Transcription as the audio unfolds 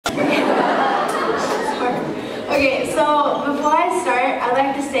I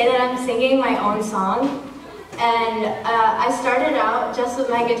like to say that I'm singing my own song. And I started out just with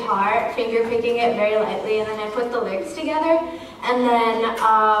my guitar, finger picking it very lightly, and then I put the lyrics together. And then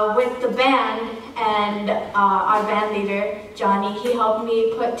with the band and our band leader, Johnny, he helped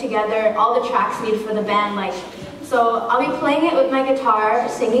me put together all the tracks needed for the band. So I'll be playing it with my guitar,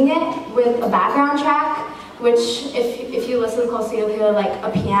 singing it with a background track, which if you listen closely, you'll hear like a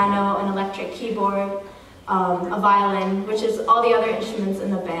piano, an electric keyboard, a violin, which is all the other instruments in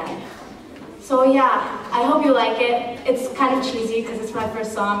the band. So yeah, I hope you like it. It's kind of cheesy because it's my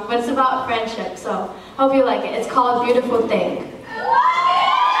first song, but it's about friendship, so I hope you like it. It's called Beautiful Thing.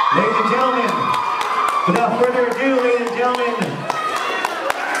 Ladies and gentlemen, without further ado, ladies and gentlemen,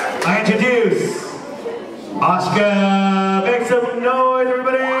 I introduce Aashka. Make some noise,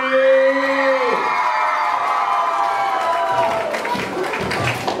 everybody!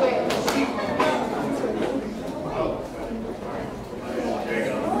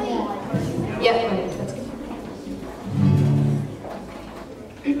 Yep, that's good.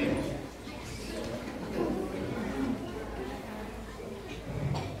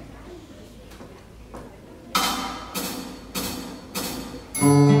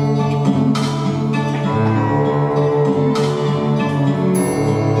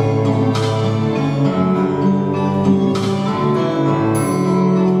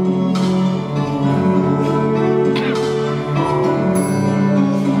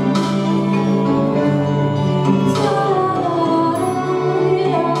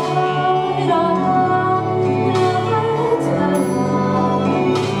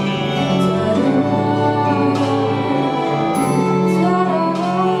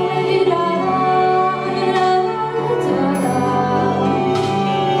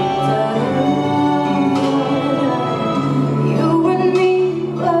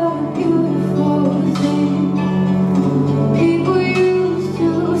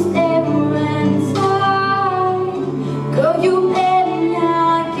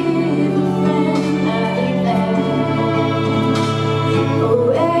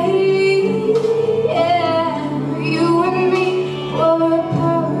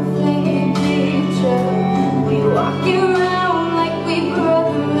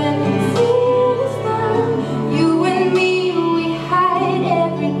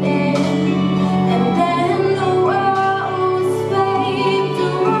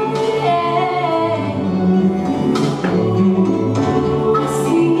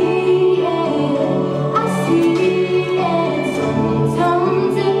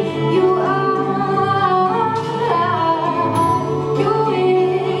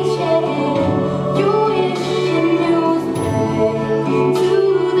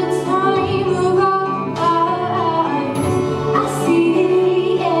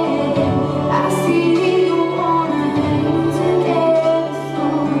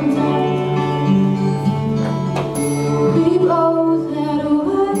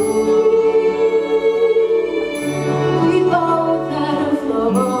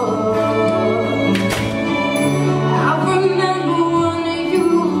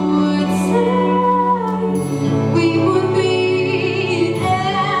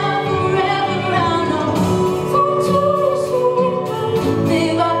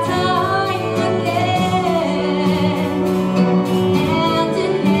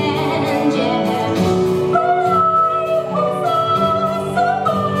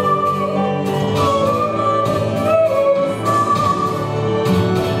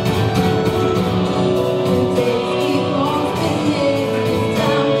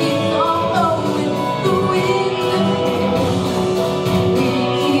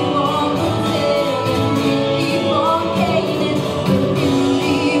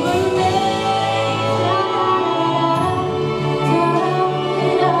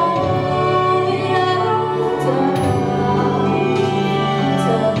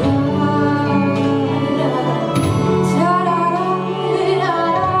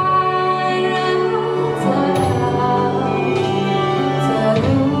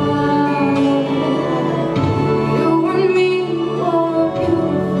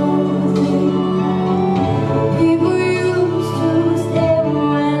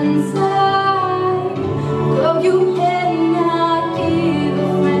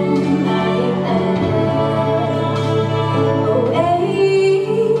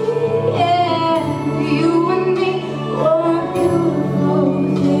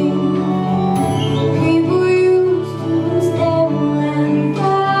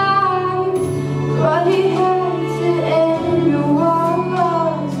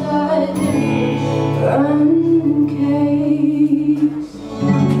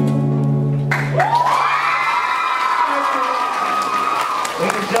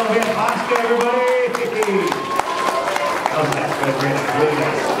 gentlemen, Aashka, everybody! That was nice, that was great, really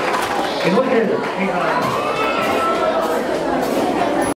nice. And look here, hang on.